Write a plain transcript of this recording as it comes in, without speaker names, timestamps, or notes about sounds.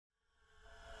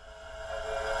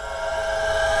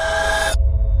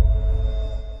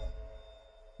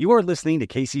You are listening to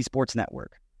KC Sports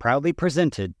Network, proudly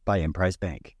presented by Emprise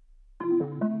Bank.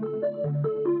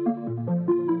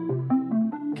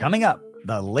 Coming up,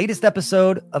 the latest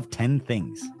episode of 10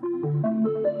 Things.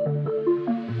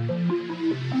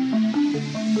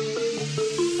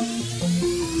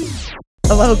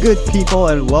 Hello, good people,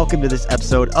 and welcome to this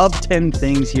episode of 10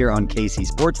 Things here on KC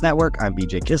Sports Network. I'm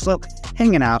BJ Kislip,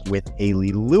 hanging out with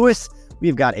Haley Lewis.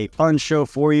 We've got a fun show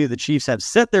for you. The Chiefs have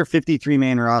set their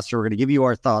 53-man roster. We're going to give you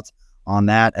our thoughts on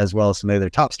that, as well as some of their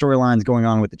top storylines going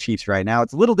on with the Chiefs right now.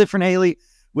 It's a little different, Haley,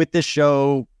 with this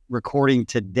show recording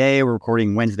today. We're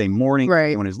recording Wednesday morning. Right.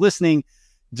 Anyone who's listening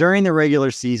during the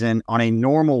regular season on a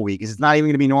normal week, because it's not even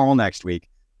going to be normal next week.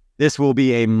 This will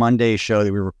be a Monday show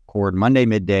that we record Monday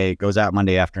midday, goes out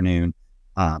Monday afternoon,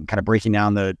 kind of breaking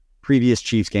down the previous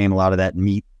Chiefs game, a lot of that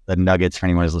meat, the nuggets for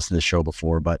anyone who's listened to the show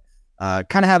before, but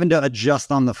kind of having to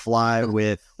adjust on the fly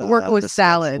with working with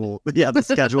salad. Schedule. Yeah, the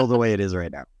schedule the way it is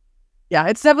right now. Yeah,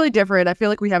 it's definitely different. I feel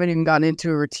like we haven't even gotten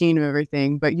into a routine of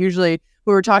everything, but usually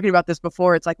we were talking about this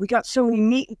before. It's like we got so many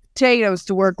meat and potatoes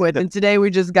to work with, and today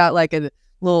we just got like a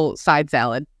little side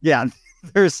salad. Yeah,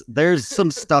 there's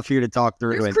some stuff here to talk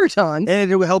through. There's croutons.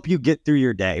 And it will help you get through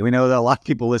your day. We know that a lot of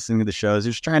people listening to the shows are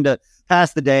just trying to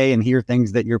pass the day and hear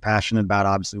things that you're passionate about,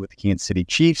 obviously with the Kansas City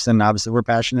Chiefs, and obviously we're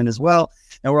passionate as well.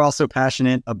 And we're also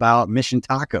passionate about Mission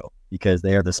Taco because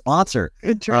they are the sponsor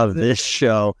of this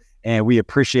show, and we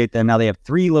appreciate them. Now they have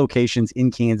 3 locations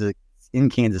in Kansas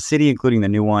City, including the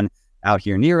new one out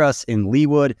here near us in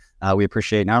Leawood. We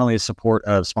appreciate not only the support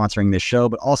of sponsoring this show,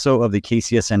 but also of the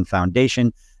KCSN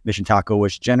Foundation. Mission Taco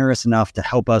was generous enough to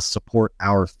help us support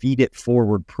our Feed It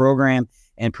Forward program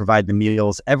and provide the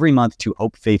meals every month to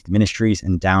Hope Faith Ministries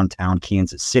in downtown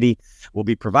Kansas City. We'll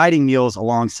be providing meals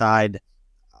alongside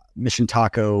Mission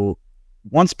Taco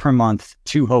once per month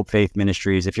to Hope Faith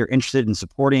Ministries. If you're interested in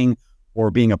supporting or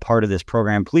being a part of this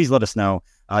program, please let us know.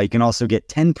 You can also get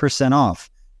 10% off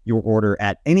your order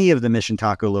at any of the Mission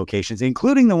Taco locations,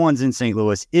 including the ones in St.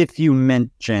 Louis, if you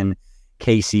mention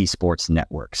KC Sports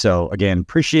Network. So again,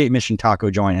 appreciate Mission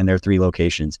Taco Joint and their 3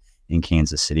 locations in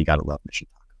Kansas City. Gotta love Mission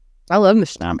Taco. I love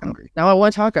Mission Now Taco. I'm hungry. Now I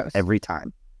want tacos. Every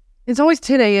time. It's always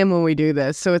 10 a.m. when we do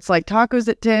this, so it's like tacos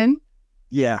at 10.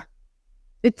 Yeah.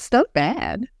 It's not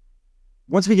bad.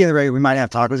 Once we get ready, we might have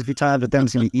tacos a few times, but then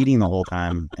it's going to be eating the whole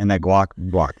time. And that guac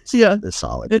is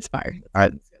solid. It's fire. All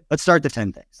right. Let's start the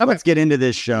 10 things. Okay. Let's get into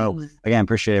this show. Again,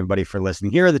 appreciate everybody for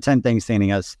listening. Here are the 10 things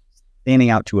standing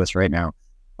out to us right now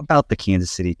about the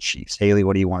Kansas City Chiefs. Haley,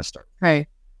 what do you want to start? Right.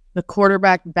 The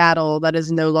quarterback battle that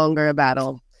is no longer a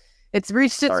battle. It's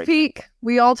reached its peak.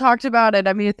 We all talked about it.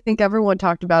 I mean, I think everyone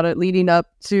talked about it leading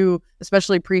up to,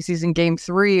 especially preseason game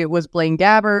 3. It was Blaine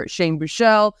Gabbert, Shane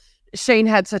Buechele. Shane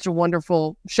had such a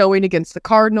wonderful showing against the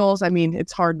Cardinals. I mean,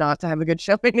 it's hard not to have a good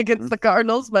showing against the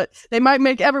Cardinals, but they might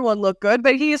make everyone look good.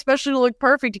 But he especially looked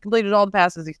perfect. He completed all the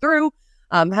passes he threw.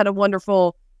 Had a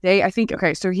wonderful day. I think,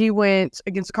 so he went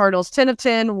against the Cardinals 10 of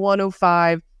 10,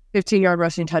 105, 15-yard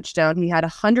rushing touchdown. He had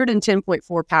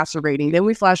 110.4 passer rating. Then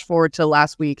we flash forward to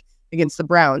last week against the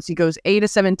Browns. He goes 8 of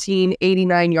 17,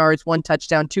 89 yards, 1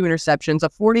 touchdown, 2 interceptions, a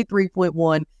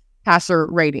 43.1 passer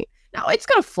rating. Now, it's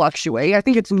going to fluctuate. I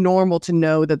think it's normal to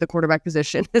know that the quarterback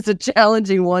position is a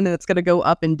challenging one and it's going to go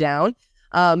up and down.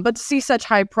 But to see such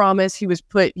high promise, he was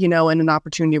put, in an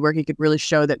opportunity where he could really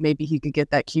show that maybe he could get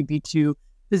that QB2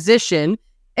 position.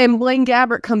 And Blaine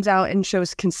Gabbert comes out and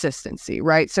shows consistency,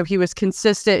 right? So he was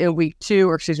consistent in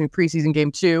preseason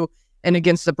game 2, and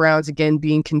against the Browns, again,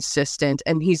 being consistent.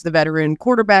 And he's the veteran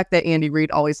quarterback that Andy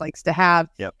Reid always likes to have.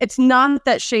 Yep. It's not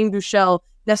that Shane Buechele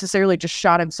necessarily just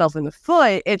shot himself in the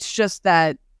foot. It's just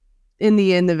that in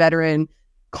the end, the veteran,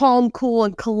 calm, cool,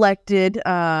 and collected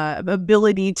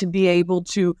ability to be able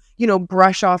to,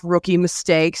 brush off rookie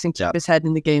mistakes and keep his head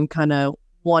in the game kind of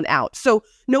won out. So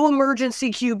no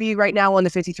emergency QB right now on the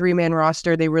 53-man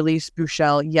roster. They released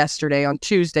Buechele yesterday on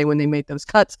Tuesday when they made those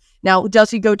cuts. Now,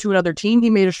 does he go to another team? He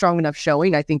made a strong enough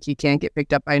showing. I think he can get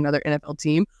picked up by another NFL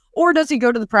team. Or does he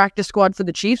go to the practice squad for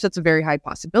the Chiefs? That's a very high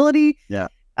possibility. Yeah.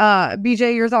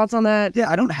 BJ, your thoughts on that?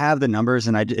 Yeah, I don't have the numbers,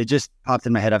 and it just popped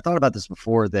in my head. I've thought about this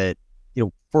before that,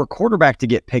 for a quarterback to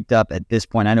get picked up at this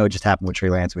point, I know it just happened with Trey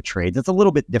Lance with trades. It's a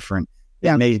little bit different.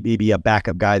 Yeah. It may be a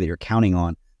backup guy that you're counting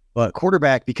on. But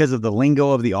quarterback, because of the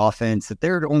lingo of the offense, that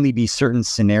there would only be certain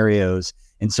scenarios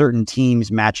and certain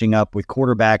teams matching up with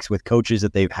quarterbacks, with coaches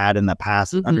that they've had in the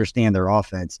past, understand their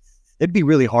offense. It'd be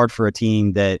really hard for a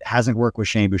team that hasn't worked with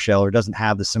Shane Buechele or doesn't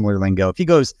have the similar lingo. If he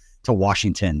goes to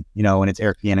Washington, and it's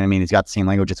Eric Bieniemy, he's got the same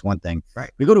language, it's one thing. Right.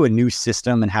 Mm-hmm. We go to a new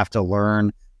system and have to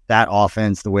learn that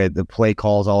offense, the way the play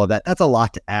calls, all of that, that's a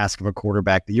lot to ask of a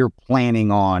quarterback that you're planning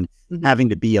on having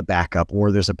to be a backup,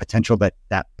 or there's a potential that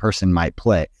that person might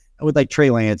play. With like Trey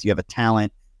Lance, you have a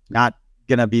talent, not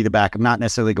going to be the backup, not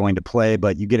necessarily going to play,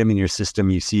 but you get him in your system,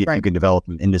 you see if you can develop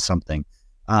him into something.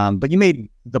 But you made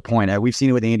the point. We've seen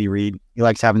it with Andy Reid. He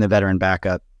likes having the veteran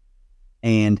backup.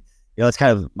 And that's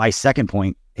kind of my second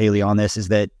point, Haley, on this is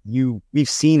that we've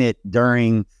seen it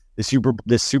during the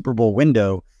Super Bowl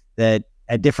window that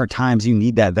at different times you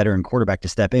need that veteran quarterback to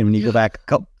step in. When you go back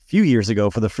a few years ago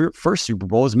for the first Super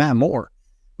Bowl, it was Matt Moore.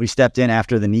 We stepped in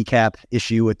after the kneecap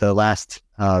issue with the last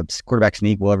quarterback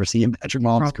sneak we'll ever see in Patrick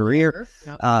Mahomes' career.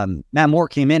 Yep. Matt Moore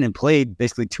came in and played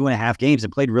basically 2.5 games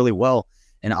and played really well.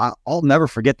 And I'll never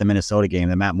forget the Minnesota game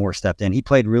that Matt Moore stepped in. He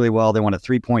played really well. They won a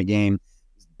 3-point game.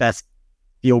 Best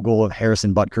field goal of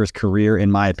Harrison Butker's career,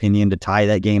 in my opinion, to tie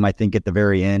that game, I think, at the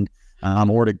very end,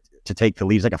 or to take the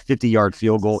lead. It's like a 50-yard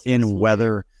field goal in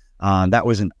weather. That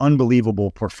was an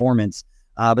unbelievable performance.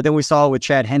 But then we saw it with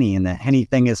Chad Henne, and the Henne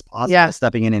thing is possible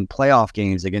stepping in playoff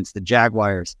games against the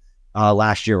Jaguars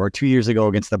last year or 2 years ago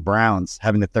against the Browns,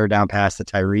 having the third down pass to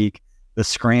Tyreek, the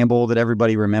scramble that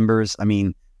everybody remembers. I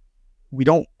mean, we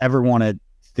don't ever want to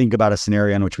think about a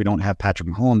scenario in which we don't have Patrick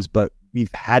Mahomes, but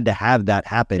we've had to have that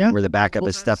happen where the backup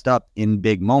has stepped up in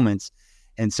big moments.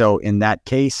 And so in that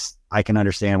case, I can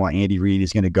understand why Andy Reid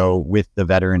is going to go with the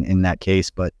veteran in that case.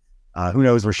 But who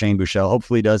knows where Shane Buechele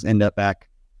hopefully does end up back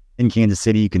in Kansas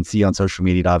City. You can see on social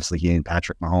media, obviously, he and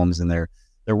Patrick Mahomes and their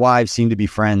wives seem to be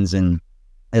friends and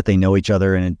that they know each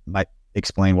other. And it might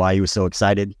explain why he was so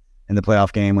excited in the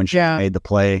playoff game when she made the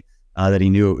play, that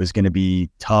he knew it was going to be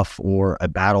tough or a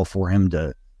battle for him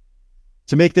to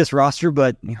make this roster.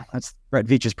 But that's Brett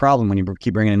Veach's problem. When you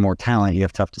keep bringing in more talent, you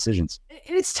have tough decisions.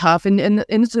 It's tough, and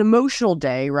it's an emotional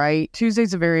day, right?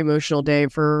 Tuesday's a very emotional day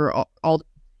for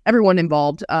everyone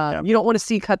involved. You don't want to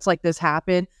see cuts like this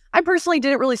happen. I personally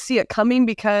didn't really see it coming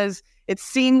because it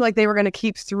seemed like they were going to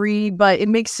keep 3, but it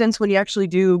makes sense when you actually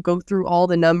do go through all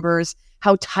the numbers,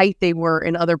 how tight they were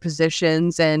in other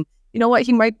positions. And you know what?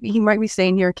 He might be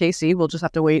staying here in KC. We'll just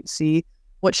have to wait and see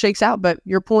what shakes out. But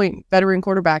your point, veteran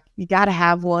quarterback, you got to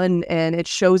have one, and it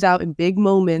shows out in big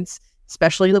moments,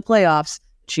 especially in the playoffs.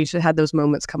 Chiefs had those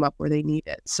moments come up where they need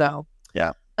it. So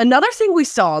another thing we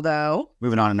saw, though.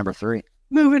 Moving on to number 3.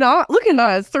 Moving on. Look at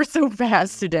us. They're so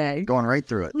fast today. Going right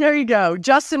through it. There you go.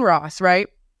 Justyn Ross, right?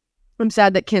 I'm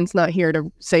sad that Kent's not here to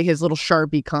say his little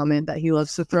Sharpie comment that he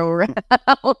loves to throw around.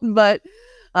 But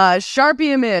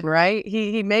Sharpie him in, right?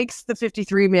 He makes the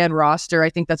 53-man roster. I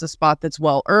think that's a spot that's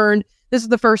well earned. This is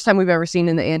the first time we've ever seen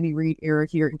in the Andy Reid era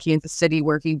here in Kansas City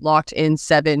where he locked in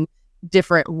 7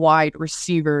 different wide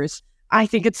receivers. I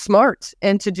think it's smart.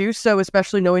 And to do so,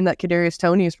 especially knowing that Kadarius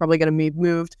Toney is probably going to be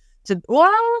moved to,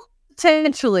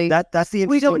 potentially. That's the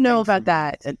we don't know about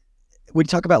that. And we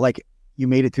talk about like you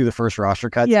made it through the first roster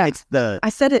cuts. Yeah, it's I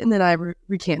said it and then I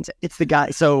recanted. It's the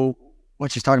guy. So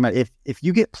what she's talking about, if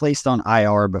you get placed on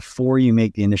IR before you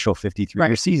make the initial 53,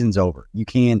 your season's over. You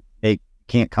can't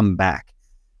come back.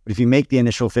 But if you make the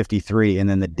initial 53 and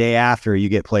then the day after you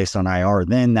get placed on IR,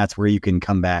 then that's where you can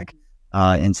come back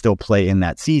and still play in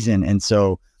that season. And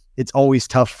so it's always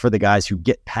tough for the guys who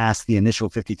get past the initial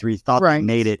 53, thought they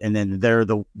made it, and then they're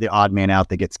the odd man out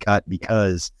that gets cut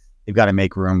because they've got to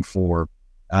make room for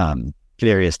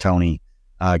Kadarius Toney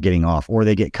getting off, or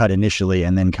they get cut initially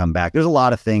and then come back. There's a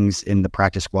lot of things in the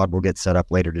practice squad will get set up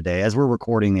later today. As we're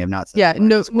recording, they have not set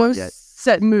no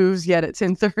set moves yet at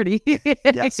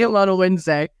 10:30 so on a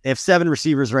Wednesday. They have 7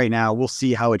 receivers right now. We'll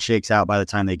see how it shakes out by the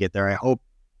time they get there. I hope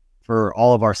for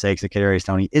all of our sakes that Kadarius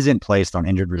Toney isn't placed on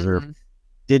injured reserve. Mm-hmm.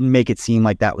 Didn't make it seem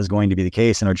like that was going to be the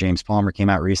case. I know James Palmer came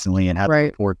out recently and had a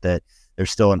report that there's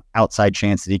still an outside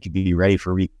chance that he could be ready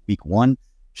for week 1,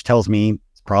 which tells me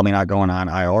it's probably not going on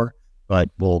IR, but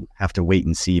we'll have to wait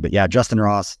and see. But yeah, Justyn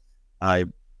Ross,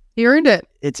 he earned it.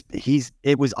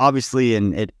 It was obviously,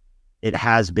 and it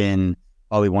has been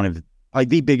probably one of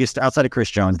the biggest, outside of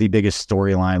Chris Jones, the biggest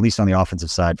storyline, at least on the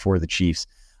offensive side for the Chiefs,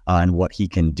 and what he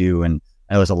can do. And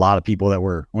there was a lot of people that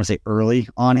were, I want to say, early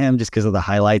on him just because of the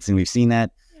highlights, and we've seen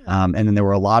that. And then there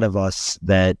were a lot of us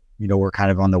that, were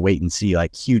kind of on the wait and see,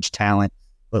 like huge talent,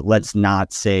 but let's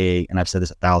not say, and I've said this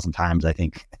 1,000 times, I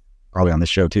think probably on this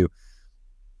show too,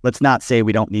 let's not say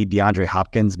we don't need DeAndre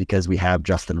Hopkins because we have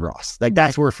Justyn Ross. Like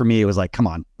that's where for me it was like, come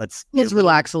on, let's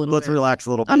relax a little. Let's relax a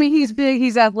little bit. I mean, he's big,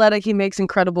 he's athletic, he makes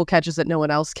incredible catches that no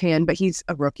one else can, but he's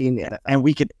a rookie in the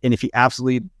NFL. And if he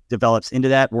absolutely develops into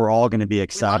that, we're all going to be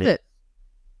excited. We love it.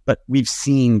 But we've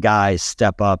seen guys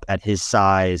step up at his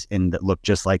size and that look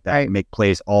just like that, and make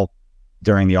plays all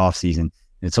during the offseason. And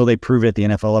until they prove it at the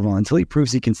NFL level, until he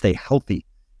proves he can stay healthy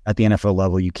at the NFL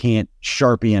level. You can't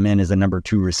Sharpie him in as a number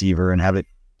 2 receiver and have it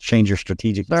change your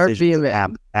strategic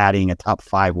decisions adding a top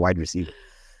 5 wide receiver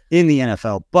in the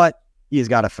NFL. But he has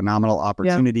got a phenomenal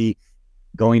opportunity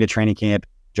going to training camp.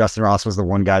 Justin Ross was the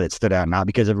one guy that stood out, not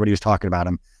because everybody was talking about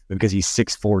him, but because he's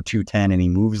 6'4", 210, and he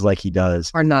moves like he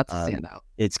does. Or not to stand out.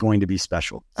 It's going to be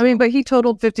special. I mean, but he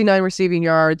totaled 59 receiving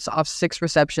yards off 6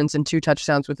 receptions and 2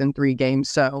 touchdowns within 3 games.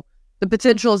 So the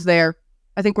potential is there.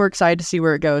 I think we're excited to see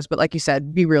where it goes. But like you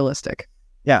said, be realistic.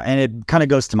 Yeah, and it kind of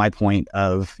goes to my point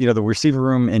of, the receiver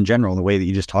room in general, the way that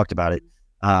you just talked about it.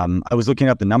 I was looking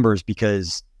up the numbers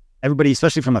because everybody,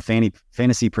 especially from a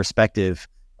fantasy perspective,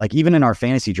 like even in our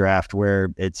fantasy draft, where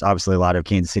it's obviously a lot of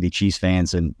Kansas City Chiefs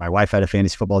fans, and my wife had a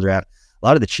fantasy football draft, a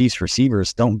lot of the Chiefs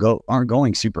receivers aren't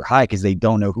going super high because they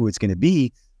don't know who it's going to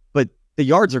be, but the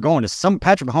yards are going to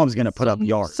Patrick Mahomes is going to put up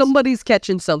yards. Somebody's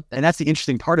catching something. And that's the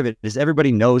interesting part of it, is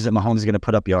everybody knows that Mahomes is going to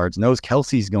put up yards, knows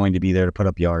Kelsey's going to be there to put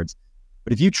up yards.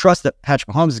 But if you trust that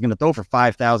Patrick Mahomes is going to throw for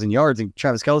 5,000 yards and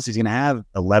Travis Kelce's going to have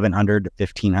 1,100 to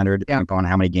 1,500, depending upon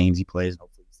how many games he plays,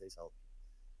 hopefully he stays healthy,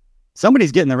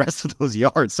 somebody's getting the rest of those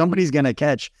yards. Somebody's going to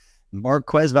catch.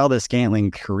 Marquez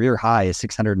Valdes-Scantling career high is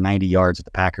 690 yards with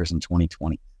the Packers in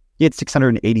 2020. He had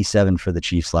 687 for the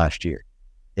Chiefs last year.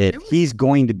 He's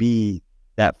going to be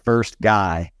that first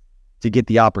guy to get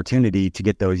the opportunity to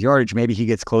get those yardage. Maybe he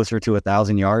gets closer to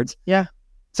 1,000 yards. Yeah.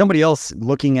 Somebody else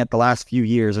looking at the last few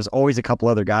years, there's always a couple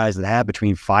other guys that have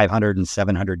between 500 and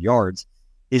 700 yards.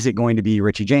 Is it going to be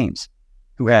Richie James,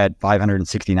 who had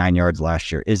 569 yards last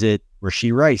year? Is it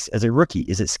Rashee Rice as a rookie?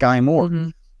 Is it Sky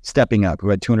Moore stepping up, who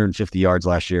had 250 yards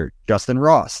last year? Justin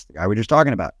Ross, the guy we were just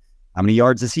talking about. How many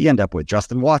yards does he end up with?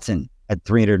 Justin Watson had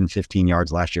 315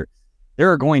 yards last year. There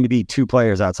are going to be 2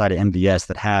 players outside of MVS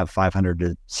that have 500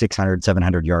 to 600,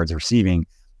 700 yards receiving.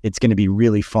 It's going to be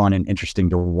really fun and interesting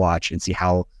to watch and see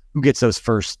who gets those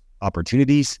first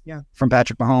opportunities from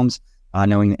Patrick Mahomes,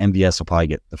 knowing that MVS will probably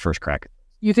get the first crack.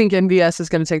 You think MVS is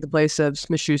going to take the place of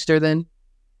Smith-Schuster then?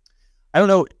 I don't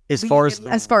know as far as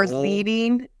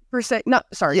leading per se.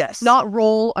 Yes. Not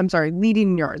role. I'm sorry,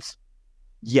 leading yards.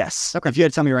 Yes. Okay. If you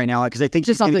had to tell me right now, because I think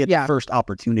he's going to get the first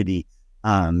opportunity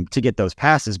to get those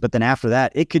passes, but then after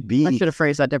that, it could be. I should have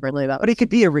phrased that differently. But it could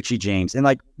be a Richie James, and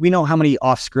we know how many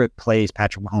off-script plays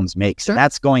Patrick Mahomes makes. Sure.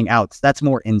 That's going out. That's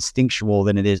more instinctual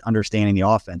than it is understanding the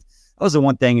offense. That was the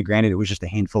one thing. And granted, it was just a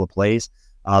handful of plays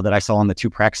that I saw on the 2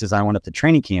 practices I went up to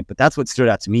training camp. But that's what stood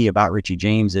out to me about Richie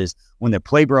James is when the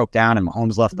play broke down and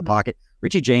Mahomes left the pocket.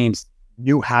 Richie James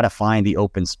knew how to find the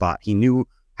open spot. He knew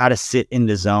how to sit in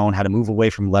the zone, how to move away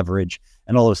from leverage,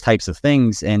 and all those types of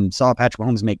things, and saw Patrick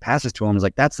Mahomes make passes to him. It's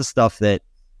like, that's the stuff that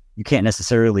you can't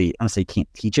necessarily, I don't say you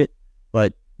can't teach it,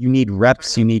 but you need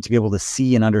reps. You need to be able to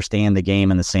see and understand the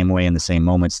game in the same way, in the same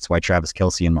moments. That's why Travis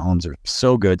Kelce and Mahomes are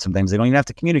so good. Sometimes they don't even have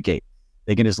to communicate.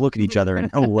 They can just look at each other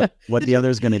and know what the other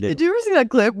is going to do. Did you ever see that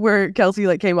clip where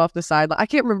Kelce came off the sideline? I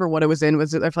can't remember what it was in.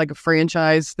 Was it like a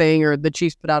franchise thing or the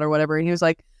Chiefs put out or whatever? And he was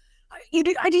like, I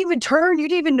didn't even turn. You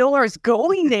didn't even know I was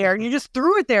going there. And you just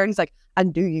threw it there. And he's like, I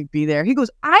knew you'd be there. He goes,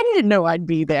 I didn't know I'd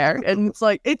be there. And it's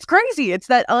like, it's crazy. It's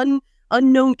that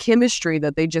unknown chemistry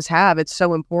that they just have. It's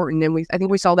so important. And I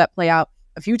think we saw that play out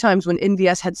a few times when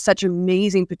MVS had such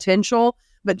amazing potential,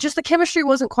 but just the chemistry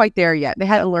wasn't quite there yet. They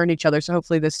hadn't learned each other. So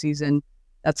hopefully this season,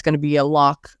 that's going to be a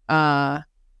lock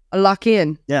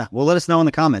in. Yeah. Well, let us know in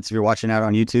the comments if you're watching out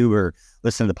on YouTube or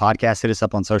listening to the podcast. Hit us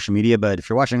up on social media. But if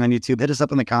you're watching on YouTube, hit us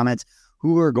up in the comments.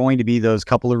 Who are going to be those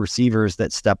couple of receivers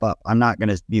that step up? I'm not going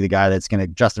to be the guy that's going to.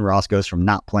 Justin Ross goes from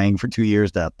not playing for 2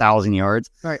 years to 1,000 yards.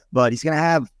 Right. But he's going to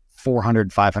have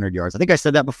 400, 500 yards. I think I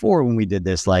said that before when we did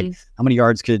this. Like, how many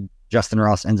yards could Justin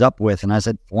Ross ends up with? And I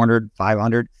said 400,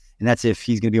 500. And that's if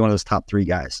he's going to be one of those top 3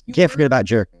 guys. You can't forget about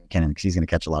Jerick McKinnon because he's going to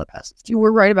catch a lot of passes. You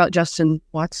were right about Justin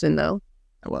Watson, though.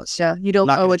 I was. Yeah, you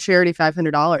don't owe a charity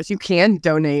 $500. You can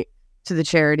donate to the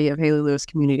charity of Haley Lewis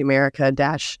Community America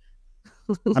dash.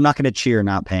 I'm not going to cheer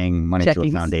not paying money to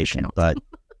a foundation, but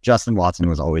Justin Watson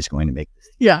was always going to make this.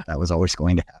 Yeah. That was always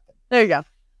going to happen. There you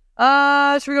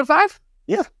go. Should we go to 5?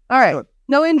 Yeah. All right. Sure.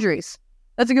 No injuries.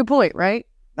 That's a good point, right?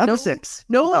 No 6.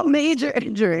 No major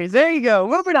injuries. There you go.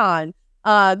 Moving on.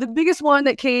 The biggest one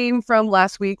that came from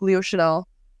last week, Leo Chanel,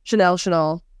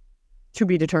 to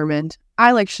be determined.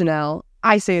 I like Chanel.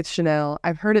 I say it's Chanel.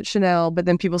 I've heard it Chanel, but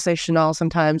then people say Chanel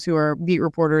sometimes who are beat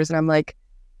reporters, and I'm like,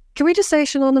 can we just say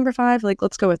Chanel number 5? Like,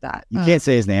 let's go with that. You can't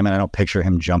say his name, and I don't picture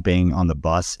him jumping on the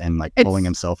bus and pulling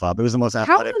himself up. It was the most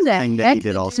athletic thing that he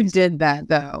did all season. Who did that,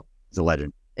 though? He's a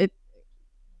legend.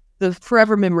 The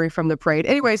forever memory from the parade.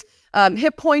 Anyways,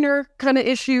 hip pointer kind of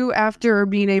issue after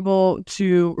being able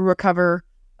to recover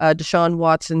Deshaun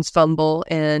Watson's fumble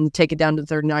and take it down to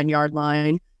the 39-yard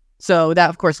line. So that,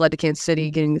 of course, led to Kansas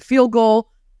City getting the field goal,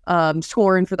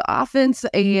 scoring for the offense.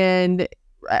 And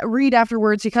Reed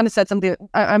afterwards, he kind of said something,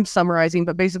 I'm summarizing,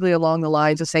 but basically along the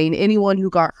lines of saying anyone who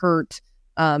got hurt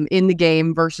in the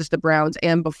game versus the Browns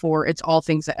and before, it's all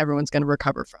things that everyone's going to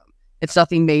recover from. It's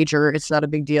nothing major. It's not a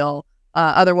big deal.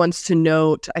 Other ones to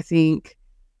note, I think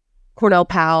Cornell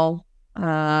Powell,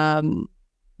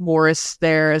 Morris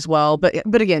there as well.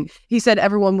 But again, he said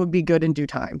everyone would be good in due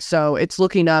time. So it's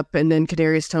looking up, and then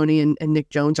Kadarius Toney and Nick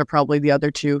Jones are probably the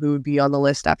other two who would be on the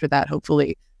list after that,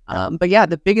 hopefully. But yeah,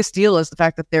 the biggest deal is the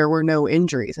fact that there were no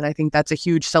injuries. And I think that's a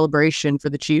huge celebration for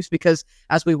the Chiefs because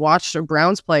as we watched a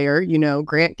Browns player,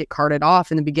 Grant get carted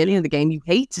off in the beginning of the game, you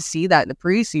hate to see that in the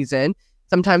preseason.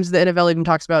 Sometimes the NFL even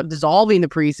talks about dissolving the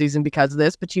preseason because of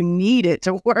this, but you need it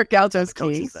to work out those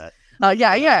kinks.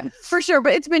 Yeah, for sure.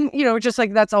 But it's been, just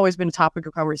like that's always been a topic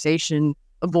of conversation,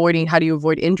 how do you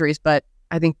avoid injuries? But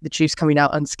I think the Chiefs coming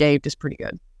out unscathed is pretty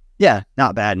good. Yeah,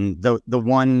 not bad. And the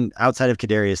one outside of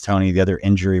Kadarius Toney, the other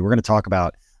injury we're going to talk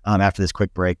about after this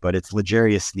quick break, but it's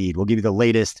L'Jarius Sneed. We'll give you the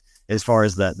latest as far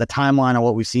as the timeline on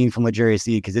what we've seen from L'Jarius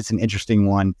Sneed because it's an interesting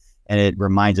one and it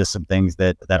reminds us of things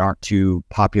that aren't too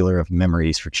popular of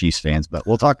memories for Chiefs fans. But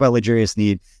we'll talk about L'Jarius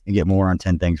Sneed and get more on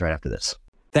 10 things right after this.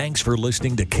 Thanks for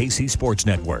listening to KC Sports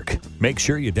Network. Make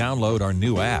sure you download our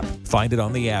new app. Find it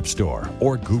on the App Store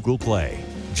or Google Play.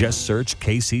 Just search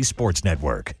KC Sports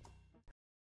Network.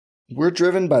 We're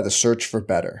driven by the search for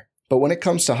better. But when it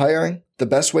comes to hiring, the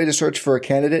best way to search for a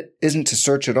candidate isn't to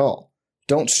search at all.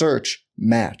 Don't search,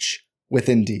 match with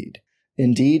Indeed.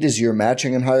 Indeed is your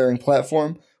matching and hiring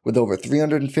platform with over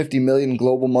 350 million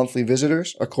global monthly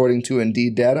visitors, according to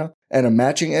Indeed data, and a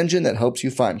matching engine that helps you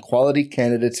find quality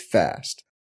candidates fast.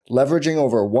 Leveraging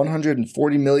over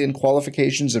 140 million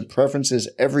qualifications and preferences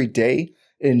every day,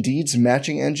 Indeed's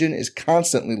matching engine is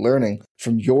constantly learning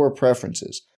from your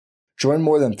preferences. Join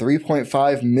more than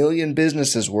 3.5 million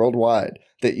businesses worldwide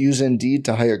that use Indeed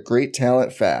to hire great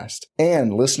talent fast.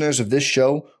 And listeners of this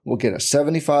show will get a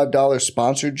 $75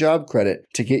 sponsored job credit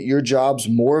to get your jobs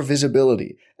more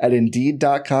visibility at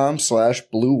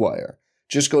Indeed.com/Blue Wire.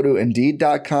 Just go to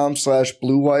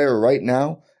Indeed.com/Blue Wire right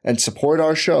now and support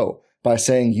our show by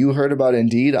saying you heard about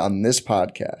Indeed on this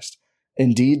podcast.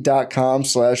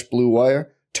 Indeed.com/Blue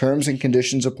Wire. Terms and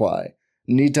conditions apply.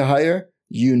 Need to hire?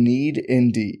 You need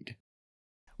Indeed.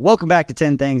 Welcome back to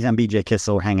 10 Things. I'm BJ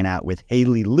Kissel, hanging out with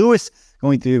Haley Lewis,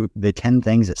 going through the 10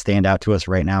 things that stand out to us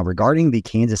right now regarding the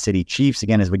Kansas City Chiefs.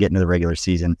 Again, as we get into the regular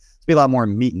season, there'll be a lot more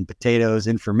meat and potatoes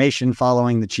information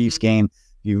following the Chiefs game.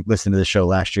 If you listened to the show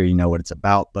last year, you know what it's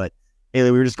about. But Haley,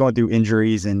 we were just going through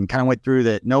injuries and kind of went through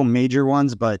that. No major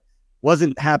ones, but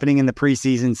wasn't happening in the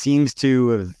preseason. Seems to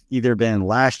have either been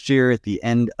last year at the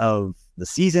end of the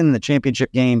season, the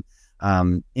championship game,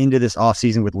 into this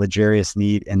offseason with L'Jarius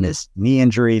Sneed and this knee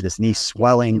injury, this knee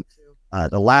swelling.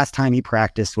 The last time he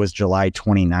practiced was July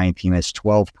 29th. He missed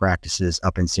 12 practices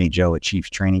up in St. Joe at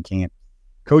Chiefs training camp.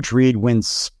 Coach Reed, when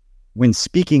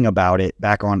speaking about it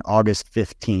back on August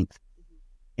 15th,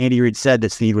 Andy Reid said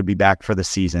that Sneed would be back for the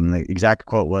season. The exact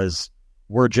quote was,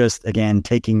 "We're just, again,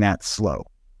 taking that slow.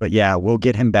 But yeah, we'll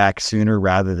get him back sooner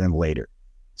rather than later."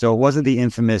 So it wasn't the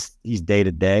infamous he's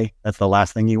day-to-day. That's the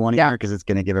last thing you want to hear because it's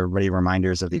going to give everybody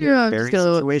reminders of the Barry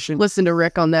situation. Listen to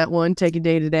Rick on that one. Take it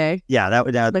day-to-day. Yeah,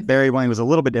 that Barry one was a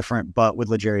little bit different, but with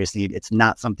L'Jarius Sneed, it's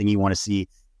not something you want to see.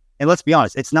 And let's be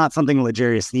honest, it's not something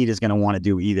L'Jarius Sneed is going to want to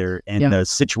do either. And the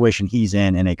situation he's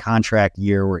in a contract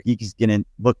year where he's going to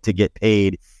look to get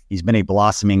paid. He's been a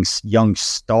blossoming young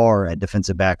star at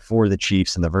defensive back for the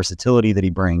Chiefs and the versatility that he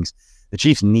brings. The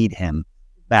Chiefs need him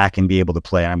back and be able to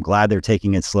play. I'm glad they're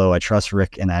taking it slow. I trust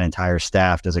Rick and that entire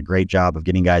staff does a great job of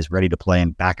getting guys ready to play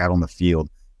and back out on the field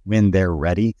when they're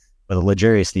ready. But the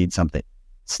L'Jarius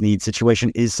Sneed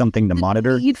situation is something to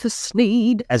monitor. Need for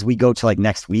Sneed. As we go to like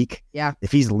next week. Yeah.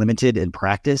 If he's limited in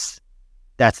practice,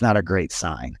 that's not a great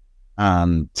sign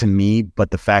to me.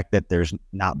 But the fact that there's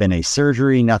not been a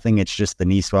surgery, nothing, it's just the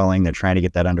knee swelling. They're trying to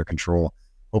get that under control.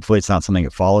 Hopefully it's not something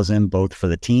that follows him, both for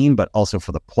the team, but also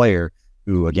for the player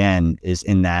who, again, is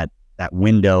in that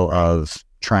window of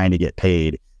trying to get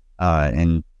paid.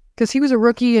 And because he was a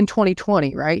rookie in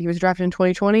 2020, right? He was drafted in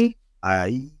 2020?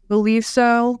 I believe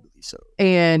so.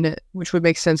 And which would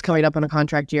make sense coming up on a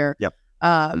contract year. Yep.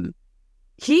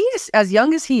 He is, as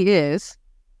young as he is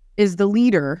the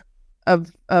leader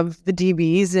of the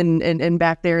DBs and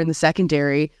back there in the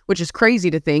secondary, which is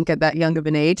crazy to think at that young of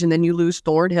an age. And then you lose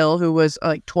Thornhill, who was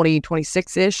like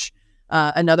 26-ish.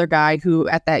 Another guy who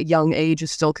at that young age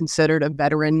is still considered a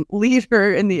veteran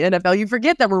leader in the NFL. You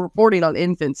forget that we're reporting on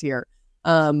infants here.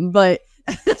 But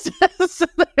so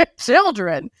they're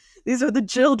children. These are the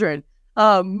children.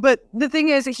 But the thing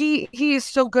is, he is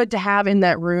so good to have in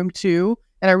that room too.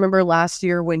 And I remember last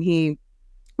year when he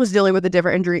was dealing with a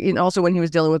different injury, and also when he was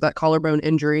dealing with that collarbone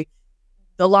injury,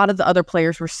 a lot of the other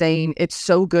players were saying it's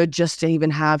so good just to even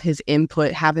have his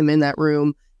input, have him in that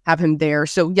room, have him there.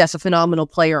 So yes, a phenomenal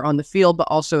player on the field, but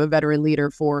also a veteran leader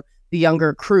for the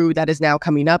younger crew that is now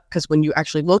coming up. Because when you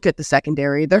actually look at the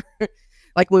secondary, they're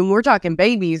like, when we're talking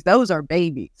babies, those are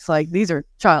babies. Like, these are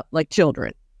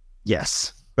children.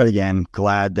 Yes. But again,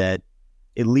 glad that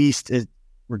at least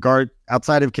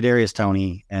outside of Kadarius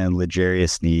Toney and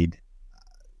L'Jarius Sneed,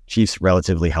 Chiefs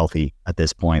relatively healthy at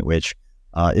this point, which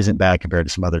isn't bad compared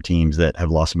to some other teams that have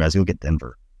lost some guys. You'll get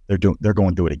Denver. They're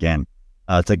going through it again.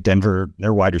 It's like Denver,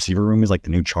 their wide receiver room is like the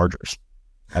new Chargers.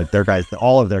 Their guys,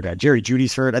 all of their guys. Jerry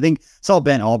Jeudy's hurt. I think saw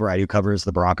Ben Albright, who covers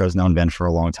the Broncos, known Ben for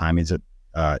a long time. He's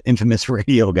a infamous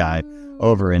radio guy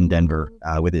over in Denver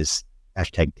with his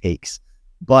 #takes.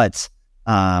 But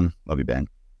love you, Ben.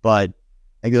 But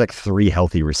I think there's like 3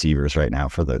 healthy receivers right now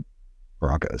for the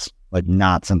Broncos. Like,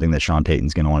 not something that Sean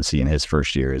Payton's going to want to see in his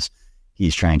first year, is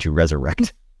he's trying to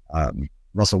resurrect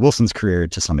Russell Wilson's career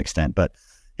to some extent. But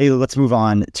hey, let's move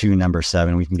on to number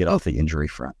 7. We can get off the injury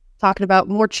front. Talking about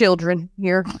more children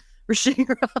here. Rashee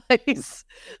Rice.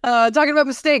 Talking about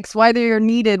mistakes, why they are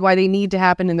needed, why they need to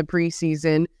happen in the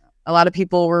preseason. A lot of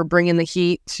people were bringing the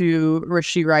heat to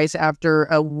Rashee Rice after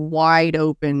a wide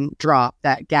open drop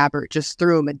that Gabbert just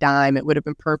threw him a dime. It would have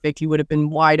been perfect. He would have been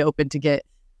wide open to get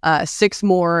 6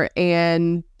 more,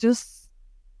 and just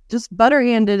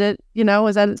butterhanded it.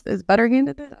 Is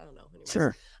butterhanded it? I don't know. Anyways,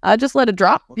 Sure. Just let it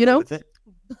drop. With it.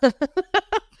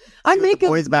 I make the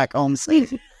boys back home.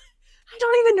 I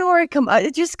don't even know where it comes.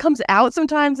 It just comes out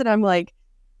sometimes, and I'm like,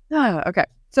 okay.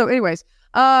 So, anyways,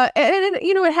 and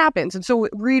it happens. And so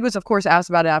Reed was, of course, asked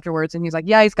about it afterwards, and he's like,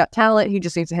 yeah, he's got talent. He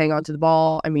just needs to hang on to the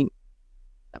ball. I mean,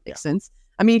 that makes sense.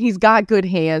 I mean, he's got good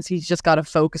hands. He's just got to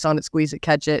focus on it, squeeze it,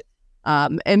 catch it,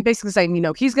 and basically saying,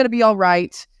 he's going to be all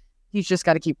right. He's just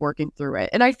got to keep working through it.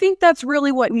 And I think that's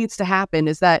really what needs to happen,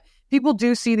 is that people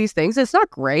do see these things. It's not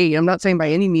great. I'm not saying by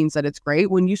any means that it's great.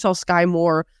 When you saw Sky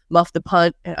Moore muff the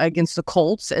punt against the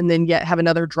Colts and then yet have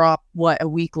another drop, a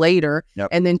week later,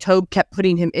 and then Tobe kept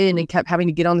putting him in and kept having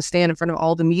to get on the stand in front of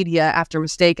all the media after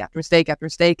mistake after mistake after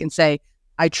mistake and say,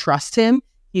 I trust him.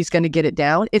 He's going to get it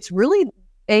down. It's really,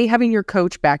 A, having your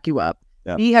coach back you up,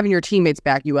 B, having your teammates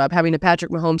back you up, having a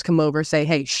Patrick Mahomes come over, say,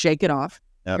 hey, shake it off.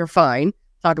 You're fine.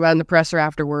 Talk about it in the presser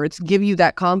afterwards, give you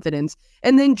that confidence,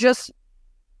 and then just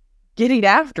getting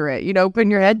after it,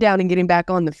 putting your head down and getting back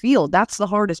on the field. That's the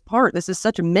hardest part. This is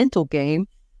such a mental game.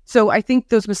 So I think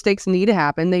those mistakes need to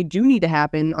happen. They do need to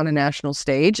happen on a national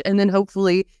stage, and then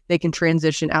hopefully they can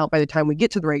transition out by the time we get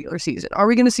to the regular season. Are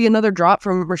we going to see another drop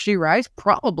from Rashee Rice?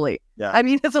 Probably. Yeah. I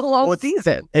mean, it's a long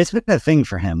season. It's been a thing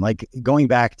for him. Like, going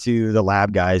back to the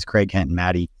lab guys, Craig, Kent, and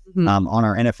Maddie, on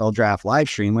our NFL draft live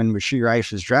stream, when Rashee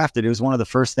Rice was drafted, it was one of the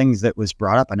first things that was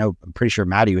brought up. I'm pretty sure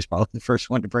Maddie was probably the first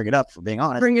one to bring it up, for being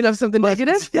honest. Bring it up something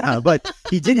negative? Yeah, but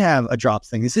he did have a drops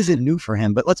thing. This isn't new for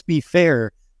him, but let's be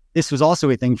fair. This was also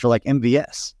a thing for like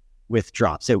MVS with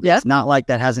drops. It's not like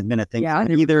that hasn't been a thing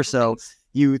either. So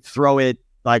you throw it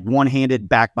like one-handed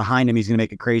back behind him, he's going to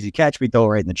make a crazy catch. We throw it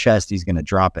right in the chest, he's going to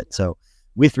drop it. So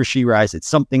with Rashee Rice, it's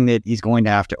something that he's going to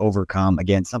have to overcome.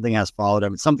 Again, something has followed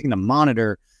him. It's something to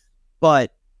monitor.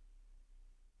 But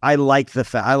I like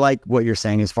what you're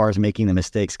saying as far as making the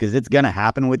mistakes, because it's going to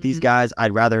happen with these guys.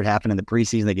 I'd rather it happen in the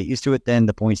preseason. They get used to it than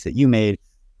the points that you made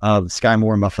of Sky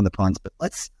Moore muffing the punts. But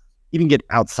let's even get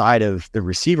outside of the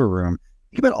receiver room.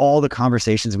 Think about all the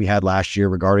conversations we had last year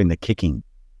regarding the kicking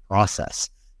process,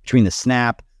 between the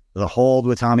snap, the hold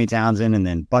with Tommy Townsend, and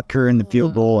then Butker in the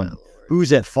field goal, and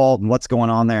who's at fault and what's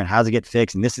going on there and how's it get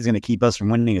fixed. And this is going to keep us from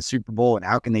winning a Super Bowl. And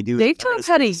how can they do it? They've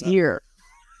had a year.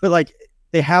 But like,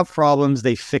 they have problems,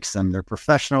 they fix them. They're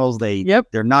professionals.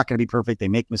 They're not going to be perfect. They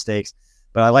make mistakes.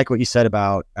 But I like what you said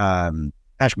about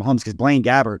Patrick Mahomes, because Blaine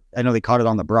Gabbert, I know they caught it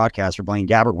on the broadcast, where Blaine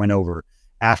Gabbert went over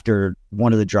after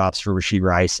one of the drops for Rashee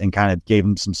Rice and kind of gave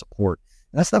him some support.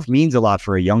 And that stuff means a lot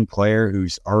for a young player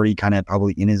who's already kind of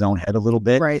probably in his own head a little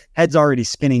bit. Right. Head's already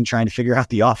spinning, trying to figure out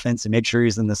the offense and make sure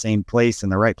he's in the same place, in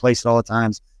the right place at all the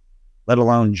times, let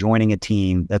alone joining a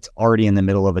team that's already in the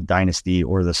middle of a dynasty,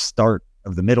 or the start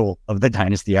of the middle of the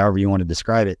dynasty, however you want to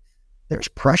describe it. There's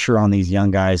pressure on these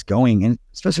young guys going, and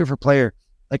especially for a player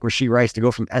like Rashee Rice, to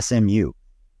go from SMU,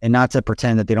 and not to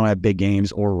pretend that they don't have big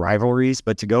games or rivalries,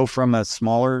 but to go from a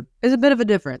smaller... There's a bit of a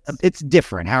difference. It's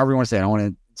different, however you want to say it. I don't want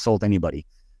to insult anybody,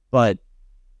 but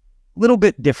a little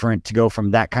bit different to go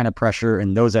from that kind of pressure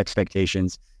and those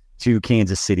expectations to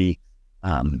Kansas City.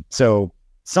 So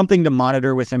something to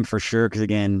monitor with him for sure, because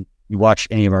again, you watch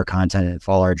any of our content and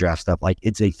follow our draft stuff, like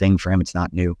it's a thing for him. It's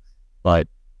not new, but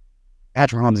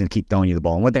Patrick Mahomes is going to keep throwing you the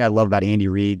ball. And one thing I love about Andy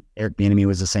Reid, Eric Bieniemy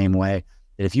was the same way.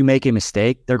 That if you make a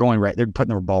mistake, they're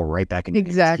putting the ball right back in.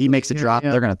 Exactly. He makes a drop,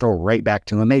 they're going to throw right back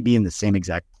to him, maybe in the same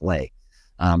exact play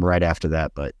right after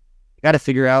that. But you got to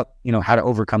figure out, how to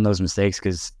overcome those mistakes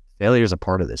because failure is a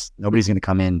part of this. Nobody's going to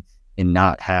come in and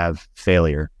not have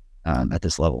failure at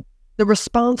this level. The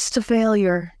response to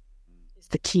failure is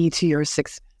the key to your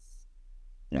success.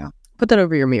 Yeah. Put that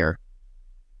over your mirror.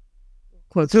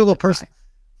 Quote. So a little person.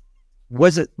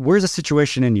 Where's a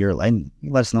situation in your life? And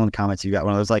let us know in the comments you got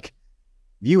one of those, like,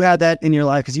 you had that in your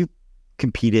life because you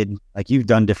competed, like you've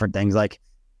done different things. Like,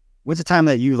 what's the time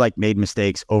that you like made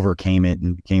mistakes, overcame it,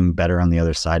 and became better on the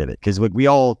other side of it? Because we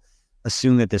all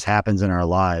assume that this happens in our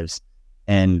lives.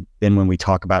 And then when we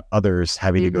talk about others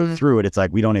having to go through it, it's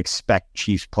like we don't expect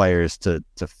Chiefs players to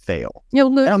fail. I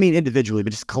don't mean individually, but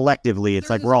just collectively.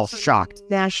 It's like we're all shocked.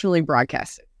 Nationally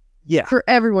broadcasted. Yeah. For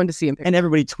everyone to see him. And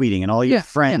everybody tweeting and all your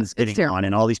friends getting on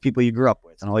and all these people you grew up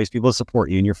with and all these people that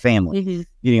support you and your family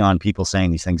getting on, people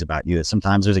saying these things about you. That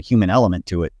sometimes there's a human element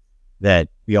to it that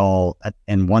we all,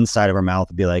 in one side of our mouth,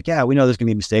 would be like, yeah, we know there's going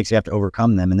to be mistakes. You have to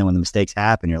overcome them. And then when the mistakes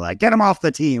happen, you're like, get them off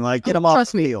the team. Like, get them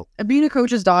off the field. Being a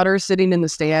coach's daughter, sitting in the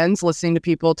stands, listening to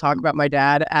people talk about my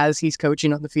dad as he's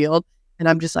coaching on the field. And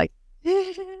I'm just like,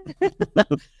 and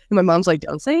my mom's like,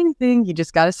 don't say anything. You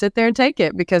just got to sit there and take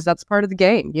it because that's part of the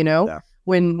game, Yeah.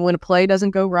 When a play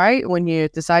doesn't go right, when you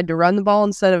decide to run the ball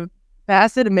instead of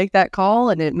pass it and make that call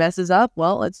and it messes up,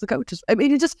 well, it's the coach's. I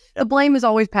mean, the blame is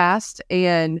always passed,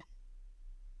 and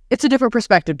it's a different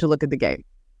perspective to look at the game.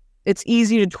 It's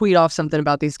easy to tweet off something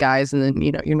about these guys and then,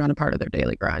 you're not a part of their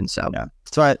daily grind. So,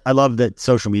 So I love that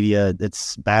social media,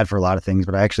 it's bad for a lot of things,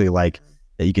 but I actually like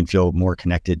that you can feel more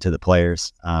connected to the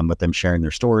players with them sharing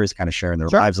their stories, kind of sharing their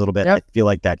lives a little bit. I feel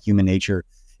like that human nature,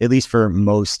 at least for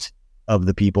most of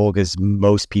the people, because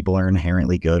most people are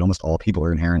inherently good. Almost all people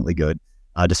are inherently good,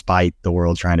 despite the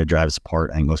world trying to drive us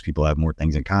apart. I think most people have more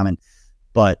things in common.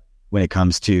 But when it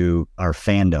comes to our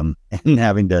fandom and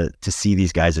having to see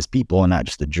these guys as people and not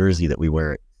just a jersey that we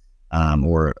wear,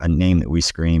 or a name that we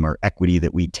scream, or equity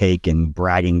that we take and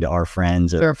bragging to our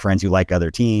friends or friends who like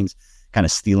other teams, kind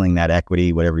of stealing that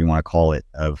equity, whatever you want to call it,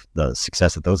 of the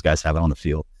success that those guys have on the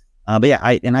field. But yeah,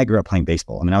 I grew up playing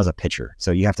baseball. I mean, I was a pitcher,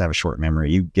 so you have to have a short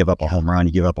memory. You give up a home run,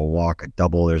 you give up a walk, a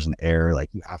double, there's an error, like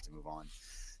you have to move on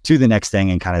to the next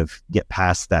thing and kind of get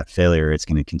past that failure. It's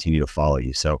going to continue to follow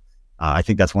you. So I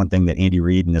think that's one thing that Andy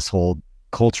Reid and this whole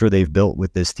culture they've built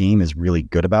with this team is really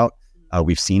good about.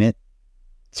 We've seen it.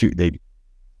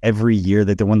 Every year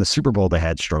that they won the Super Bowl, they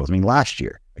had struggles. I mean, last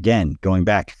year, again, going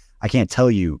back, I can't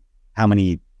tell you how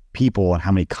many people and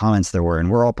how many comments there were, and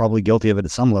we're all probably guilty of it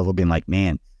at some level, being like,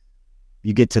 man,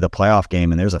 you get to the playoff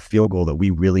game and there's a field goal that we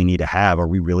really need to have. Are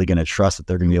we really going to trust that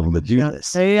they're going to be able to do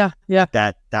this? Yeah.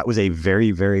 That was a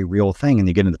very, very real thing. And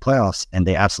you get into the playoffs and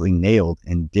they absolutely nailed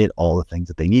and did all the things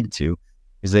that they needed to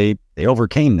because they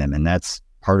overcame them. And that's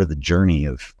part of the journey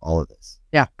of all of this.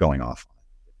 Yeah. Going off.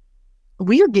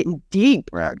 We are getting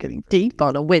deep. We're getting deep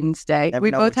on a Wednesday.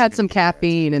 We both had some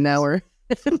caffeine and now we're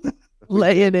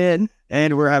laying in.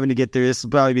 And we're having to get through. This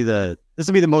will be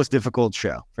the most difficult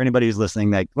show for anybody who's listening.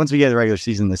 Like once we get to the regular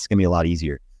season, this is gonna be a lot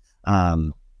easier.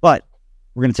 But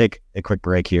we're gonna take a quick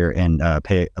break here and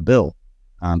pay a bill,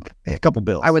 pay a couple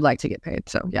bills. I would like to get paid.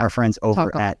 So yeah, our friends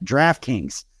over at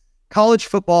DraftKings. College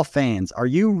football fans, are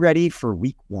you ready for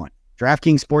Week 1?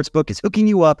 DraftKings Sportsbook is hooking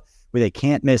you up with a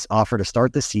can't-miss offer to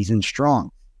start the season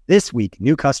strong. This week,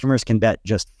 new customers can bet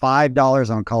just $5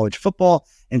 on college football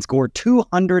and score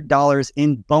 $200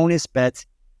 in bonus bets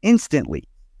instantly.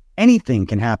 Anything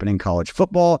can happen in college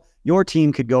football. Your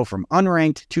team could go from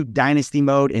unranked to dynasty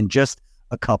mode in just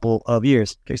a couple of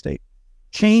years. K-State.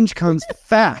 Change comes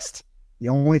fast. The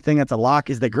only thing that's a lock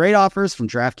is the great offers from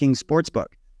DraftKings Sportsbook.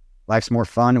 Life's more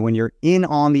fun when you're in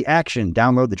on the action.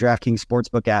 Download the DraftKings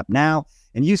Sportsbook app now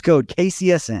and use code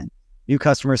KCSN. New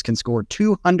customers can score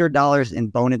 $200 in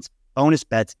bonus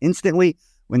bets instantly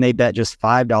when they bet just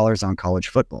 $5 on college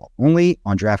football. Only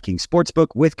on DraftKings Sportsbook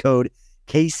with code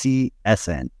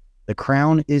KCSN. The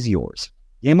crown is yours.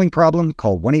 Gambling problem?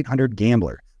 Call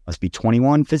 1-800-GAMBLER. Must be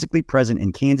 21, physically present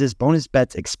in Kansas. Bonus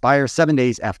bets expire 7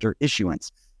 days after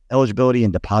issuance. Eligibility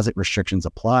and deposit restrictions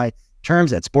apply.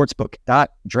 Terms at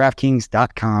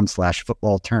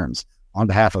sportsbook.draftkings.com/football terms. On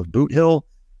behalf of Boot Hill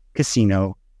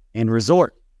Casino and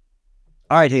Resort.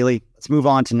 All right, Haley, let's move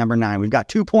on to number 9. We've got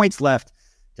 2 points left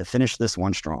to finish this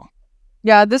one strong.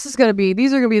 Yeah, these are going to be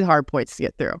the hard points to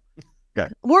get through.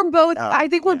 Okay. We're both, I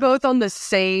think we're both on the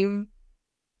same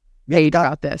page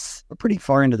about this. We're pretty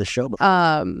far into the show before.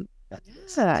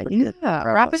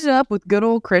 Wrapping it up with good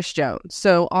old Chris Jones.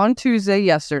 So on Tuesday,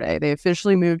 yesterday, they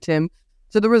officially moved him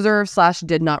to the reserve /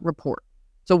 did not report.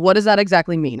 So what does that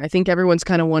exactly mean? I think everyone's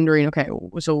kind of wondering, okay,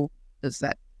 so does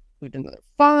that include another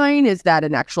fine? Is that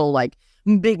an actual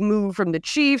big move from the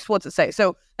Chiefs? What's it say?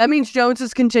 So that means Jones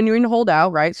is continuing to hold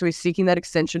out, right? So he's seeking that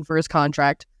extension for his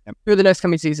contract through the next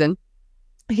coming season.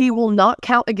 He will not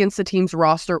count against the team's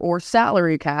roster or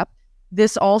salary cap.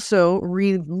 This also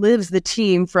relieves the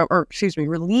team from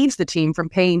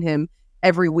paying him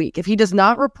every week. If he does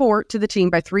not report to the team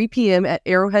by 3 p.m. at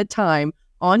Arrowhead time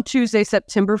on Tuesday,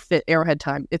 September 5th, Arrowhead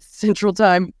time, it's Central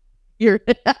Time here.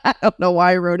 I don't know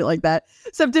why I wrote it like that.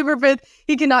 September 5th,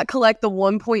 he cannot collect the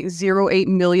 $1.08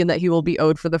 million that he will be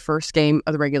owed for the first game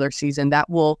of the regular season.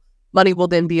 Money will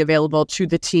then be available to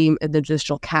the team in the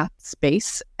additional cap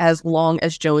space. As long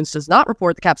as Jones does not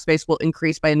report, the cap space will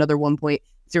increase by another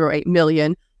 $1.08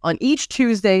 million on each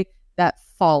Tuesday that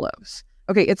follows.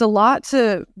 Okay, it's a lot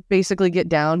to basically get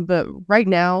down, but right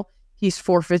now he's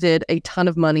forfeited a ton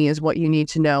of money is what you need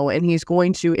to know. And he's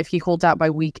going to, if he holds out by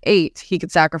week 8, he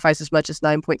could sacrifice as much as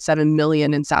 $9.7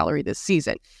 million in salary this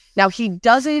season. Now,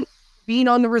 being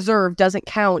on the reserve doesn't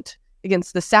count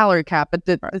against the salary cap, but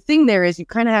the thing there is you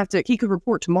kind of have to, he could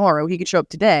report tomorrow, he could show up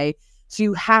today, so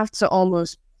you have to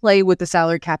almost play with the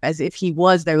salary cap as if he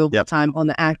was there the whole time on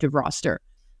the active roster.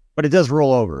 But it does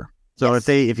roll over. So if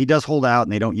he does hold out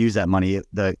and they don't use that money,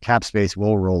 the cap space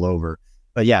will roll over.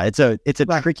 But yeah, it's a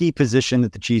tricky position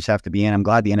that the Chiefs have to be in. I'm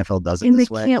glad the NFL does it and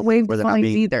this way. And they can't waive fines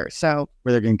either. So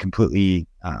where they're getting completely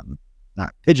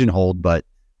not pigeonholed, but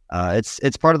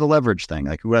it's part of the leverage thing.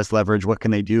 Like, who has leverage? What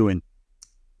can they do? And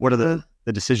what are the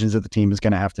decisions that the team is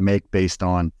going to have to make based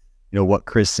on what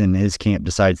Chris and his camp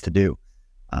decides to do?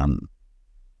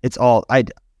 It's all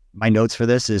my notes for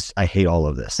this is I hate all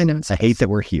of this. I hate that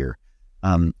we're here.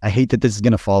 I hate that this is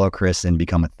going to follow Chris and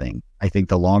become a thing. I think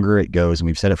the longer it goes, and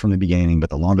we've said it from the beginning,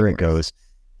 but the longer it goes,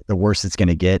 the worse it's going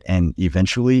to get. And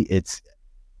eventually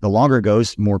the longer it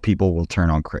goes, more people will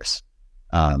turn on Chris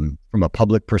from a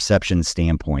public perception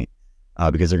standpoint,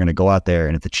 because they're going to go out there.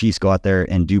 And if the Chiefs go out there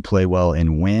and do play well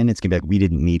and win, it's going to be like, we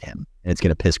didn't need him. And it's going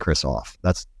to piss Chris off.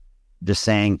 That's just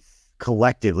saying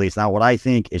collectively. It's not what I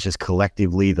think. It's just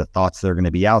collectively the thoughts that are going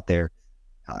to be out there.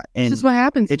 And it's just what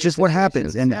happens. It's just what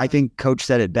happens. And I think Coach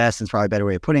said it best, and it's probably a better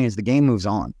way of putting it, is the game moves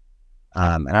on.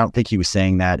 And I don't think he was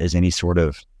saying that as any sort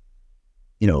of,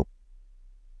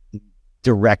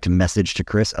 direct message to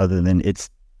Chris, other than it's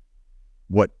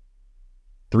what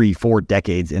 3-4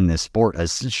 decades in this sport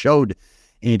has showed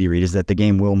Andy Reid, is that the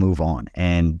game will move on.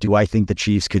 And do I think the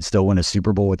Chiefs could still win a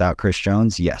Super Bowl without Chris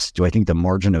Jones? Yes. Do I think the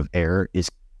margin of error is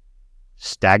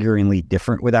staggeringly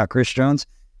different without Chris Jones?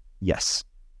 Yes,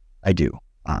 I do.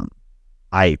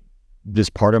 I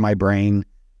just, part of my brain,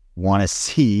 want to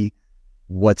see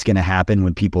what's going to happen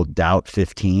when people doubt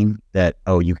 15 that,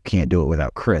 you can't do it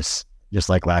without Chris. Just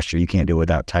like last year, you can't do it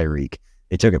without Tyreek.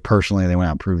 They took it personally, and they went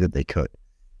out and proved that they could.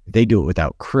 If they do it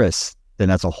without Chris, then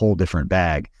that's a whole different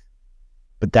bag.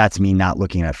 But that's me not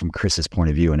looking at it from Chris's point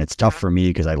of view. And it's tough for me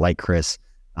because I like Chris.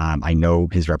 I know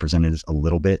his representatives a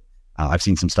little bit. I've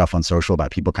seen some stuff on social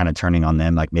about people kind of turning on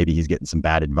them, like maybe he's getting some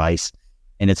bad advice.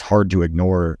 And it's hard to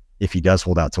ignore. If he does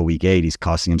hold out till week 8, he's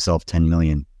costing himself $10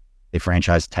 million. They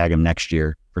franchise tag him next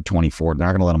year for 24. They're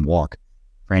not going to let him walk.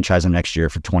 Franchise him next year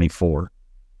for 24.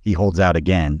 He holds out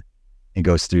again and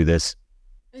goes through this.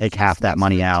 Take half that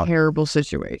money out. Terrible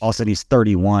situation. All of a sudden, he's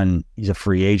 31. He's a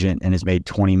free agent and has made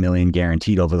 $20 million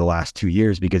guaranteed over the last 2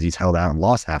 years because he's held out and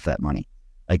lost half that money.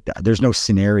 Like, there's no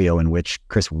scenario in which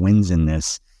Chris wins in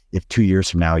this if 2 years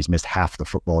from now he's missed half the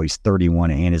football. He's 31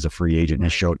 and is a free agent and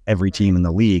has showed every team in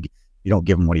the league, you don't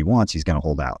give him what he wants, he's going to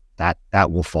hold out.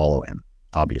 That will follow him,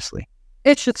 obviously.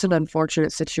 It's just an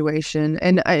unfortunate situation,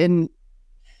 and I'm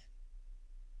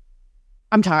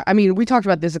tired. I mean, we talked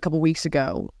about this a couple weeks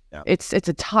ago. Yeah. It's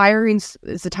a tiring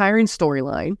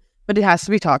storyline, but it has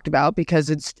to be talked about because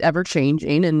it's ever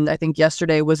changing. And I think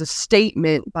yesterday was a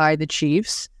statement by the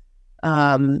Chiefs.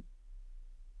 Does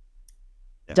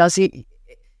he?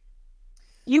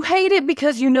 You hate it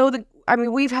because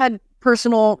we've had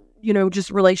personal,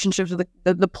 just relationships with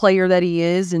the player that he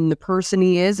is and the person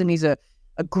he is, and he's a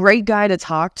great guy to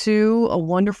talk to, a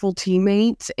wonderful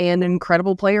teammate, and an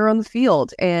incredible player on the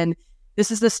field. And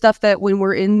this is the stuff that when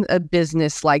we're in a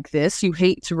business like this, you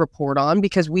hate to report on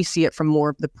because we see it from more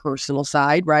of the personal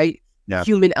side, right? Yeah.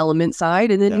 Human element side.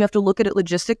 And then you have to look at it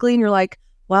logistically and you're like,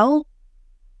 well,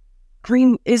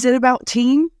 Green, is it about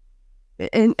team?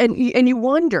 And you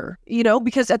wonder,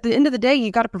 because at the end of the day,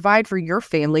 you got to provide for your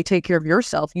family, take care of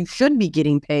yourself. You should be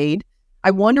getting paid.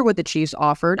 I wonder what the Chiefs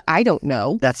offered. I don't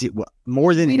know. That's it.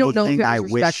 More than We don't know if anything, it I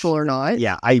was wish. respectful or not.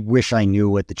 Yeah, I wish I knew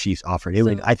what the Chiefs offered.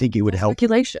 I think it would help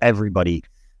Speculation. everybody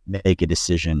make a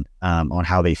decision on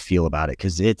how they feel about it,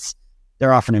 because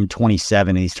they're offering him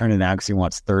 27 and he's turning it down because he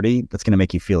wants 30. That's going to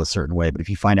make you feel a certain way. But if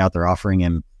you find out they're offering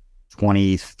him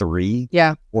 23,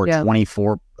 or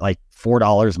 24, like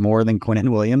 $4 more than Quinnen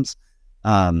Williams,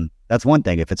 that's one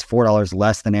thing. If it's $4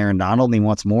 less than Aaron Donald and he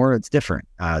wants more, it's different.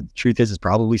 The truth is, it's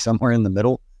probably somewhere in the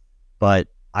middle. But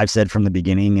I've said from the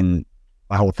beginning, and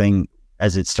my whole thing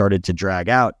as it started to drag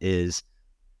out, is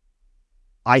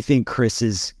I think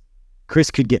Chris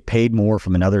could get paid more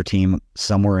from another team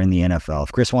somewhere in the NFL.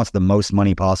 If Chris wants the most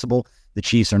money possible, the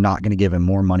Chiefs are not going to give him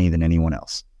more money than anyone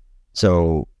else.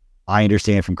 So I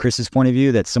understand from Chris's point of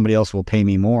view that somebody else will pay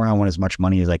me more. I want as much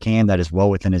money as I can. That is well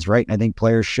within his right, and I think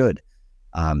players should.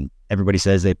 Everybody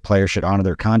says players should honor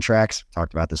their contracts.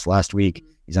 Talked about this last week.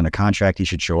 He's under contract. He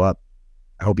should show up.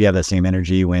 I hope you have that same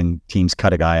energy when teams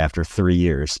cut a guy after 3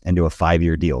 years into a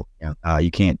 5-year deal.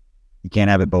 You can't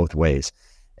have it both ways.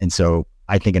 And so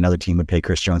I think another team would pay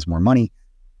Chris Jones more money.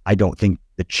 I don't think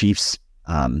the Chiefs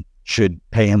should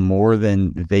pay him more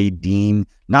than they deem,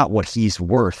 not what he's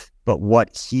worth, but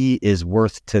what he is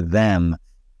worth to them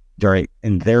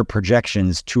in their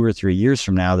projections 2 or 3 years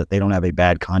from now, that they don't have a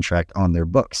bad contract on their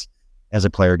books as a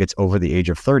player gets over the age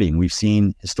of 30. And we've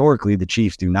seen historically the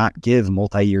Chiefs do not give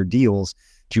multi-year deals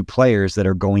to players that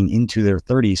are going into their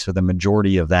 30s for the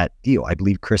majority of that deal. I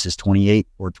believe Chris is 28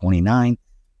 or 29,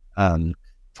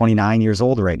 29 years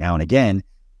old right now. And again,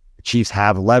 the Chiefs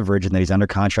have leverage in that he's under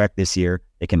contract this year.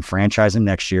 They can franchise him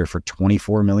next year for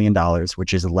 $24 million,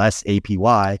 which is less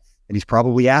APY than he's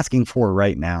probably asking for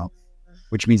right now,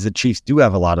 which means the Chiefs do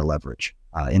have a lot of leverage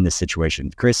in this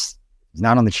situation. Chris is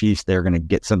not on the Chiefs. They're going to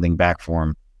get something back for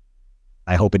him.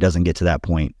 I hope it doesn't get to that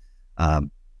point.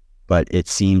 But it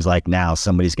seems like now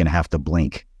somebody's going to have to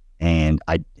blink, and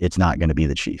it's not going to be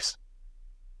the Chiefs.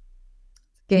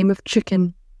 Game of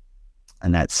chicken.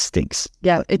 And that stinks.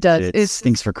 Yeah, it does. It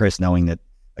stinks for Chris, knowing that,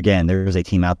 again, there's a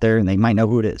team out there, and they might know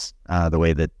who it is, the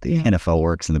way that the NFL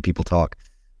works and the people talk,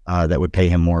 that would pay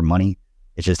him more money.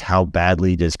 It's just, how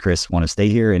badly does Chris want to stay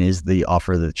here, and is the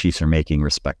offer that the Chiefs are making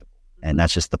respectable? And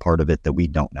that's just the part of it that we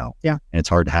don't know. Yeah. And it's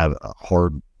hard to have a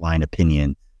hard line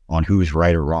opinion on who's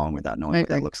right or wrong without knowing what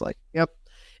that looks like. Yep.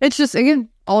 It's just, again,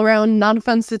 all around not a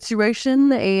fun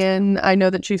situation. And I know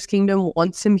that Chiefs Kingdom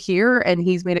wants him here, and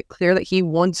he's made it clear that he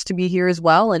wants to be here as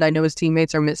well. And I know his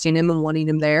teammates are missing him and wanting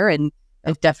him there, and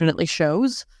it definitely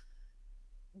shows.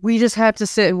 We just have to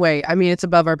sit and wait. I mean, it's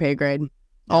above our pay grade.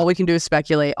 All we can do is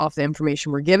speculate off the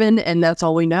information we're given, and that's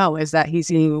all we know, is that he's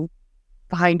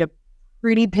behind a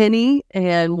pretty penny,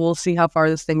 and we'll see how far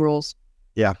this thing rolls.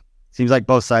 Yeah. Seems like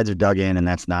both sides are dug in, and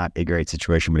that's not a great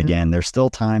situation. But again, there's still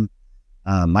time.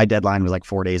 My deadline was like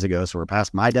 4 days ago, so we're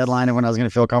past my deadline of when I was going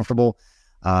to feel comfortable.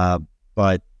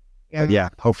 But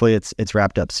hopefully it's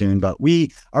wrapped up soon. But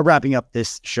we are wrapping up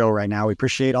this show right now. We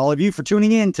appreciate all of you for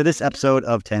tuning in to this episode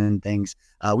of 10 Things.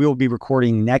 We will be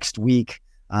recording next week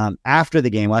after the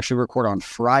game. We'll actually record on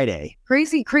Friday.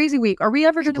 Crazy week. Are we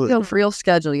ever going to be on a real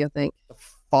schedule, you think? The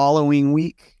following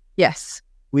week? Yes.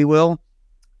 We will.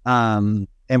 And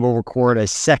we'll record a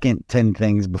second 10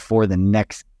 Things before the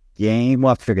next game.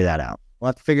 We'll have to figure that out. We'll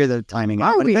have to figure the timing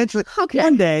out. But eventually,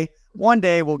 one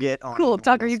day we'll get on. Cool.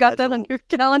 Tucker, you got that on your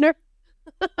calendar?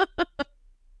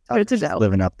 Tucker's just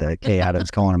living up the Kay Adams,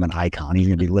 calling him an icon. He's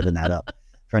going to be living that up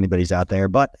for anybody's out there.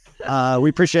 But we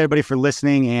appreciate everybody for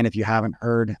listening. And if you haven't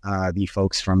heard the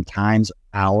folks from Times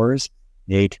Hours,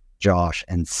 Nate, Josh,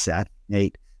 and Seth.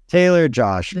 Nate, Taylor,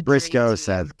 Josh, Briscoe,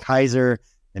 Seth, Kaiser,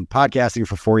 and podcasting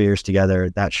for 4 years together.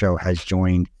 That show has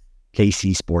joined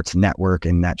KC Sports Network,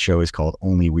 and that show is called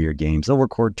Only Weird Games. They'll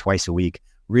record twice a week.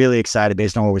 Really excited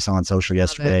based on what we saw on social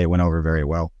yesterday. It went over very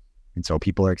well. And so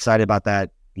people are excited about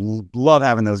that. Love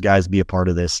having those guys be a part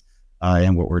of this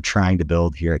and what we're trying to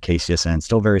build here at KCSN.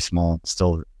 Still very small,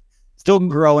 still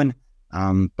growing,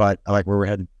 but I like where we're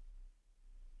headed.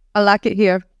 I like it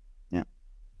here. Yeah.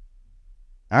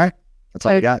 All right. That's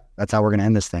all we got. That's how we're going to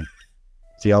end this thing.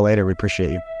 See y'all later. We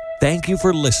appreciate you. Thank you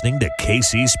for listening to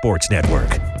KC Sports Network.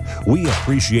 We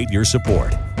appreciate your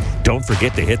support. Don't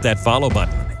forget to hit that follow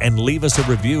button and leave us a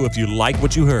review if you like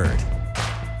what you heard.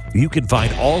 You can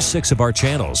find all 6 of our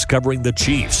channels covering the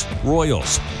Chiefs,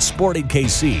 Royals, Sporting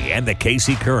KC, and the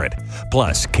KC Current,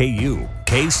 plus KU,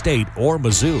 K-State, or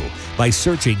Mizzou by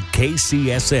searching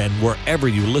KCSN wherever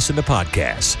you listen to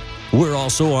podcasts. We're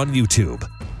also on YouTube.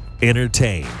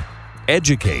 Entertain,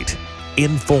 educate,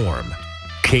 inform.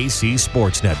 KC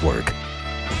Sports Network.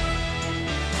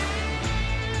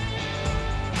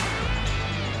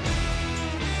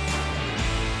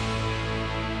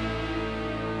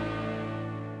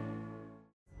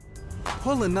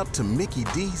 Pulling up to Mickey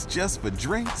D's just for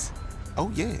drinks?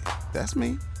 Oh yeah, that's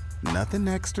me. Nothing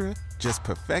extra, just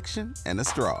perfection and a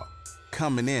straw.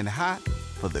 Coming in hot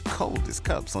for the coldest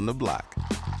cups on the block.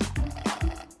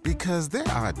 Because there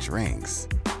are drinks.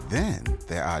 Then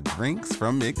there are drinks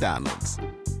from McDonald's.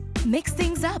 Mix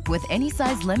things up with any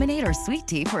size lemonade or sweet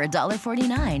tea for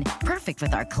 $1.49. Perfect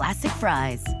with our classic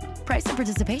fries. Price and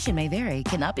participation may vary.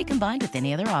 Cannot be combined with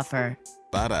any other offer.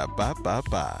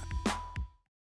 Ba-da-ba-ba-ba.